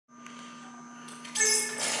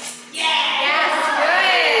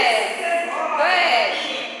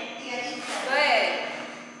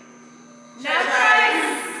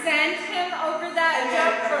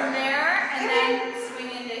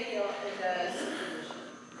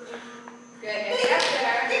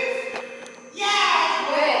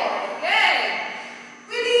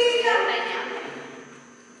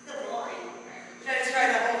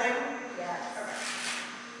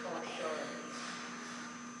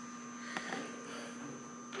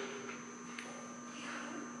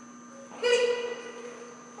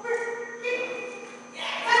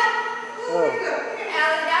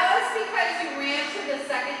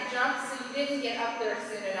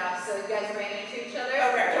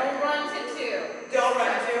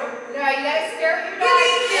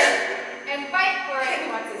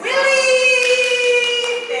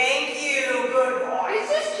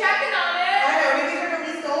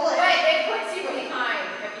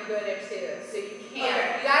with it too, so you can't.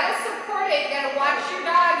 Okay. You gotta support it. You gotta watch your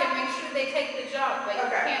dog and make sure they take the jump, but you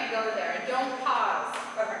can't go there. And don't pause.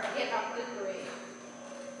 Get up to 3.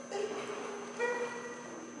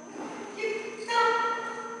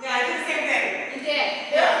 Yeah, I did the same thing. You did.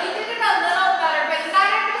 Yeah. You did it a little better, but you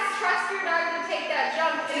gotta just trust your dog to take that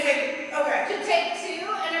jump. To take 2,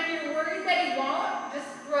 and if you're worried that he won't, just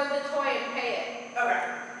throw the toy and pay it. Okay.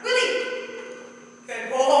 Willie! Good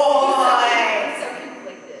boy! He's so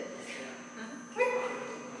conflicted.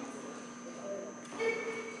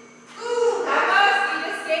 Almost, you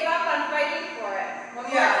just gave up on fighting for it. One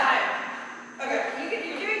more time. Okay.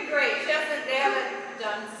 You're doing great. They haven't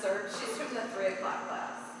done search. She's from the 3 o'clock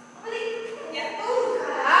class. Willie! Yeah.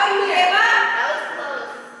 Oh, you gave up? That was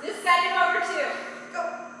close. Just send him over too. Go.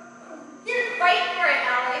 Here. Fight for it,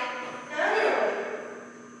 Allie.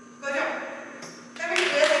 Go jump. Come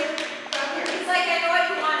here, Willie. Come here. He's like, I know what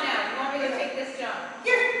you want now. You want me to take this jump?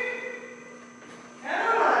 Here.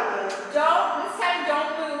 Come on. This time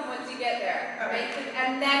don't move once you get there. Okay.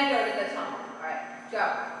 And then go to the tunnel. All right, go.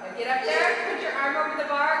 Now get up there, put your arm over the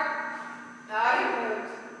bar. Oh, you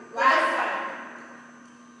moved. Last time.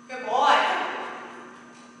 Good boy.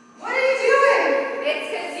 What are you doing? It's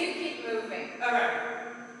because you keep moving. Okay.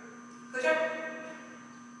 Go jump.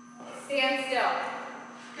 Stand still.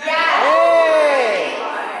 Good. Yeah. Hey!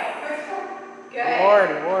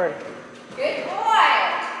 Good. Ward.